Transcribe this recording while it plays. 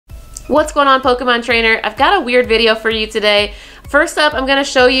What's going on, Pokemon trainer? I've got a weird video for you today. First up, I'm gonna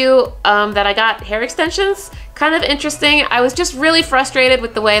show you that I got hair extensions. Kind of interesting. I was just really frustrated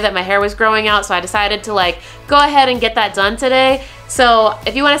with the way that my hair was growing out, so I decided to go ahead and get that done today. So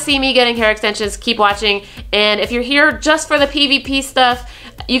if you wanna see me getting hair extensions, keep watching. And if you're here just for the PvP stuff,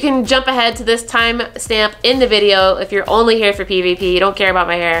 you can jump ahead to this time stamp in the video if you're only here for PvP, you don't care about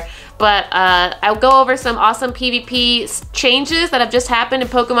my hair. But I'll go over some awesome PvP changes that have just happened in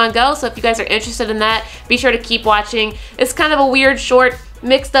Pokemon Go, so if you guys are interested in that, be sure to keep watching. It's kind of a weird, short,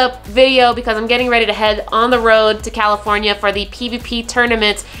 mixed up video because I'm getting ready to head on the road to California for the PvP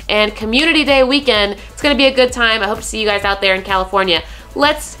tournament and Community Day weekend. It's gonna be a good time. I hope to see you guys out there in California.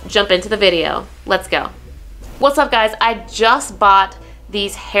 Let's jump into the video. Let's go. What's up, guys? I just bought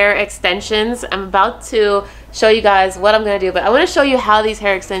these hair extensions. I'm about to show you guys what I'm gonna do, but I want to show you how these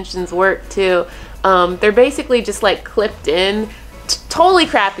hair extensions work too. They're basically just clipped in. Totally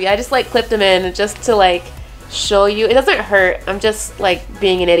crappy. I just clipped them in just to show you. It doesn't hurt. I'm just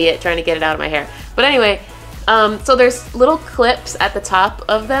being an idiot trying to get it out of my hair. But anyway, so there's little clips at the top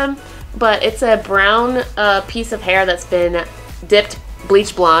of them, but it's a brown piece of hair that's been dipped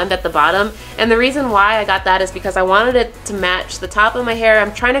bleach blonde at the bottom. And the reason why I got that is because I wanted it to match the top of my hair.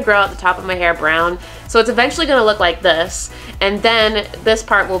 I'm trying to grow out the top of my hair brown, so it's eventually going to look like this, and then this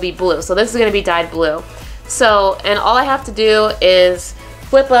part will be blue. So this is going to be dyed blue. So, and all I have to do is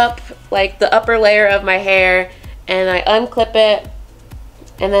flip up the upper layer of my hair, and I unclip it,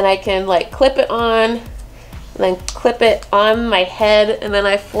 and then I can clip it on, and then clip it on my head, and then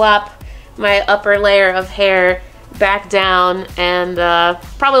I flop my upper layer of hair back down, and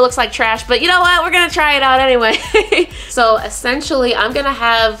probably looks like trash, but you know what, we're gonna try it out anyway. So essentially I'm gonna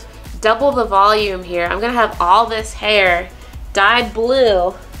have double the volume here. I'm gonna have all this hair dyed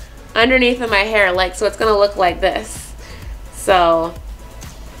blue underneath of my hair, so it's gonna look like this. So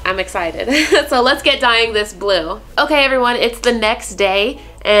I'm excited. So let's get dyeing this blue. Okay everyone, it's the next day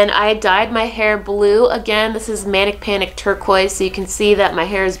and I dyed my hair blue again. This is Manic Panic Turquoise, so you can see that my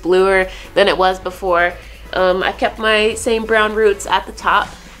hair is bluer than it was before. I kept my same brown roots at the top,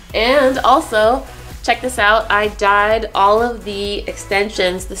 and also check this out, I dyed all of the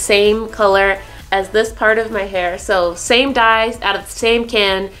extensions the same color as this part of my hair. So same dyes out of the same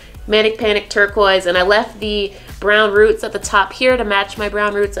can, Manic Panic Turquoise, and I left the brown roots at the top here to match my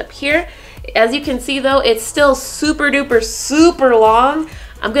brown roots up here. As you can see though, it's still super duper super long.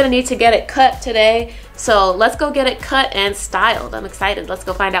 I'm gonna need to get it cut today, so let's go get it cut and styled. I'm excited. Let's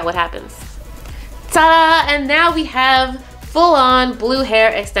go find out what happens. Ta-da! And now we have full-on blue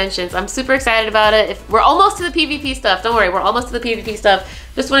hair extensions. I'm super excited about it. We're almost to the PvP stuff. Don't worry, we're almost to the PvP stuff.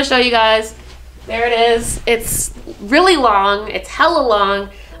 Just want to show you guys. There it is. It's really long. It's hella long.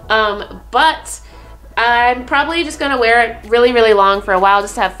 But I'm probably just gonna wear it really, really long for a while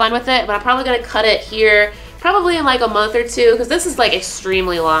just to have fun with it. But I'm probably gonna cut it here, probably in a month or two, because this is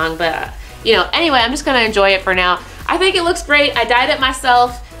extremely long. But you know, anyway, I'm just gonna enjoy it for now. I think it looks great. I dyed it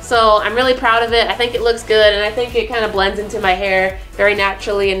myself, so I'm really proud of it. I think it looks good, and I think it kind of blends into my hair very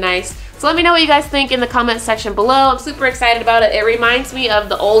naturally and nice. So let me know what you guys think in the comment section below. I'm super excited about it. It reminds me of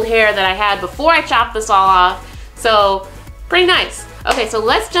the old hair that I had before I chopped this all off. So pretty nice. Okay, so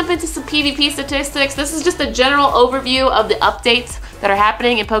let's jump into some PvP statistics. This is just a general overview of the updates that are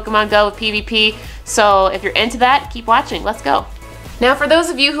happening in Pokemon Go with PvP. So if you're into that, keep watching. Let's go. Now, for those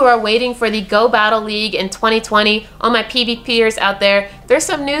of you who are waiting for the Go Battle League in 2020, all my PvPers out there, there's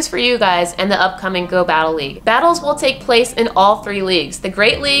some news for you guys and the upcoming Go Battle League. Battles will take place in all three leagues, the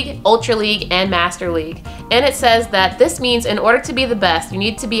Great League, Ultra League, and Master League. And it says that this means in order to be the best, you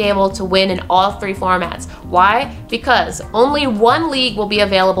need to be able to win in all three formats. Why? Because only one league will be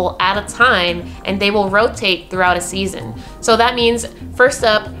available at a time, and they will rotate throughout a season. So that means, first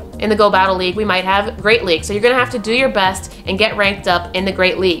up, in the Go Battle League, we might have Great League. So you're gonna have to do your best and get ranked up in the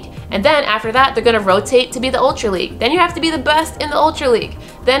Great League. And then after that, they're gonna rotate to be the Ultra League. Then you have to be the best in the Ultra League.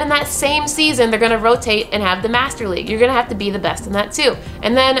 Then in that same season, they're gonna rotate and have the Master League. You're gonna have to be the best in that too.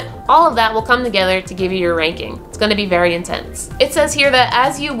 And then all of that will come together to give you your ranking. It's gonna be very intense. It says here that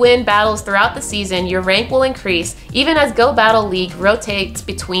as you win battles throughout the season, your rank will increase, even as Go Battle League rotates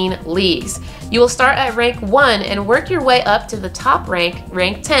between leagues. You will start at rank 1 and work your way up to the top rank,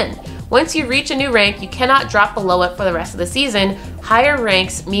 rank 10. Once you reach a new rank, you cannot drop below it for the rest of the season. Higher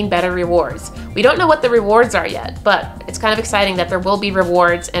ranks mean better rewards. We don't know what the rewards are yet, but it's kind of exciting that there will be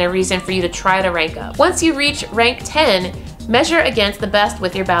rewards and a reason for you to try to rank up. Once you reach rank 10, measure against the best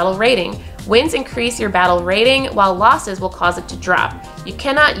with your battle rating. Wins increase your battle rating, while losses will cause it to drop. you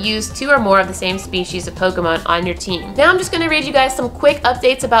cannot use 2 or more of the same species of Pokemon on your team. Now I'm just going to read you guys some quick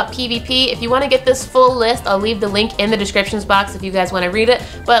updates about PvP. If you want to get this full list, I'll leave the link in the descriptions box if you guys want to read it,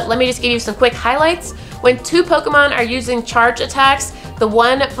 but let me just give you some quick highlights. When 2 Pokemon are using charge attacks, the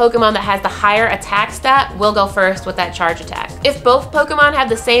one Pokemon that has the higher attack stat will go first with that charge attack. If both Pokemon have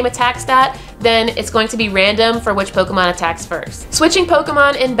the same attack stat, then it's going to be random for which Pokemon attacks first. Switching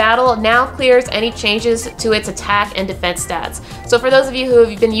Pokemon in battle now clears any changes to its attack and defense stats. So for those of you who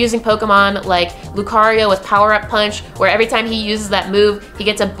have been using Pokemon like Lucario with Power Up Punch, where every time he uses that move, he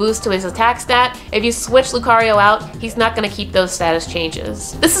gets a boost to his attack stat, if you switch Lucario out, he's not going to keep those status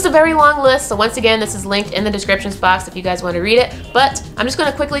changes. This is a very long list, so once again, this is linked in the descriptions box if you guys want to read it, but I'm just going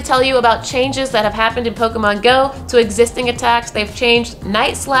to quickly tell you about changes that have happened in Pokemon Go to existing attacks. They've changed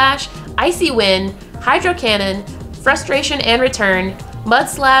Night Slash, Icy Wind, Hydro Cannon, Frustration and Return, Mud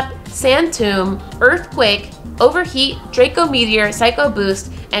Slap, Sand Tomb, Earthquake, Overheat, Draco Meteor, Psycho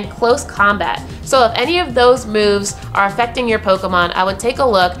Boost, and Close Combat. So if any of those moves are affecting your Pokemon, I would take a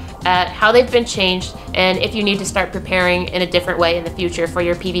look at how they've been changed and if you need to start preparing in a different way in the future for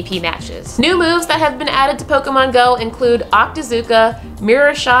your PvP matches. New moves that have been added to Pokemon Go include Octazooka,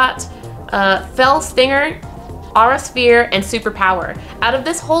 Mirror Shot, Fell Stinger, Aura Sphere, and Super Power. Out of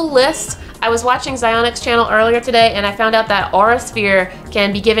this whole list, I was watching Zionic's channel earlier today and I found out that Aura Sphere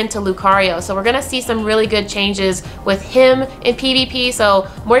can be given to Lucario. So we're gonna see some really good changes with him in PvP. So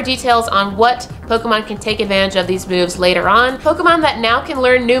more details on what Pokemon can take advantage of these moves later on. Pokemon that now can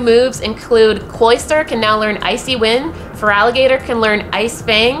learn new moves include Cloyster can now learn Icy Wind, Feraligatr can learn Ice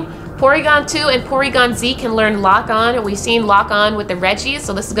Fang, Porygon 2 and Porygon Z can learn Lock On. We've seen Lock On with the Regis,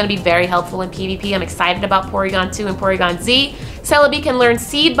 so this is going to be very helpful in PvP. I'm excited about Porygon 2 and Porygon Z. Celebi can learn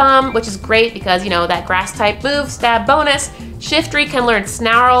Seed Bomb, which is great because, you know, that grass type move, stab bonus. Shiftry can learn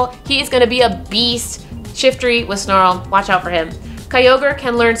Snarl. He is going to be a beast. Shiftry with Snarl, watch out for him. Kyogre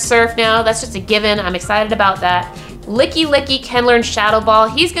can learn Surf now. That's just a given. I'm excited about that. Licky Licky can learn Shadow Ball.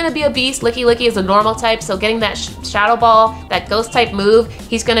 He's going to be a beast. Licky Licky is a normal type, so getting that Shadow Ball, that ghost type move,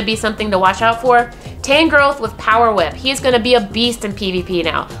 he's going to be something to watch out for. Tangrowth with Power Whip. He's going to be a beast in PvP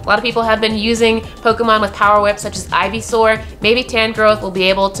now. A lot of people have been using Pokemon with Power Whip such as Ivysaur. Maybe Tangrowth will be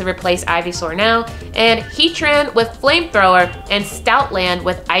able to replace Ivysaur now. And Heatran with Flamethrower and Stoutland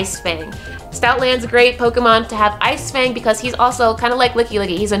with Ice Fang. Stoutland's a great Pokemon to have Ice Fang because he's also kind of like Licky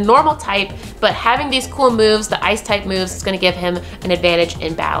Licky. He's a normal type, but having these cool moves, the ice type moves, is going to give him an advantage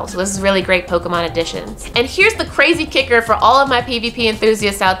in battle. So this is really great Pokemon additions. And here's the crazy kicker for all of my PvP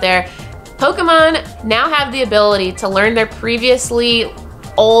enthusiasts out there. Pokemon now have the ability to learn their previously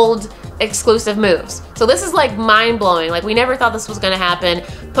old exclusive moves. So this is like mind-blowing. Like, we never thought this was going to happen.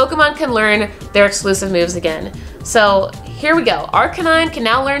 Pokemon can learn their exclusive moves again. So here we go. Arcanine can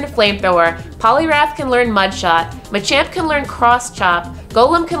now learn Flamethrower, Poliwrath can learn Mud Shot, Machamp can learn Cross Chop,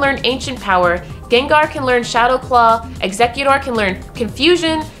 Golem can learn Ancient Power, Gengar can learn Shadow Claw, Exeggutor can learn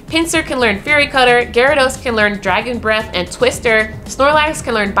Confusion, Pinsir can learn Fury Cutter, Gyarados can learn Dragon Breath and Twister, Snorlax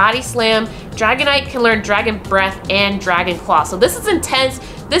can learn Body Slam, Dragonite can learn Dragon Breath and Dragon Claw. So this is intense.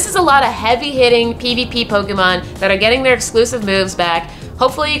 This is a lot of heavy-hitting PvP Pokemon that are getting their exclusive moves back.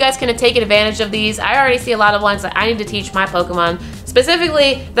 Hopefully you guys can take advantage of these. I already see a lot of ones that I need to teach my Pokemon,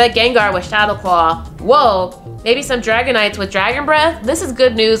 specifically the Gengar with Shadow Claw. Whoa, maybe some Dragonites with Dragon Breath. This is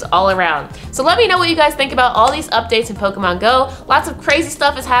good news all around. So let me know what you guys think about all these updates in Pokemon Go. Lots of crazy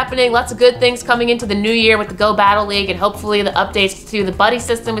stuff is happening, lots of good things coming into the new year with the Go Battle League, and hopefully the updates to the buddy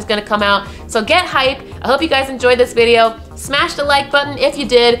system is gonna come out. So get hype. I hope you guys enjoyed this video. Smash the like button if you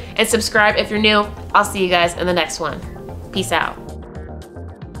did, and subscribe if you're new. I'll see you guys in the next one. Peace out.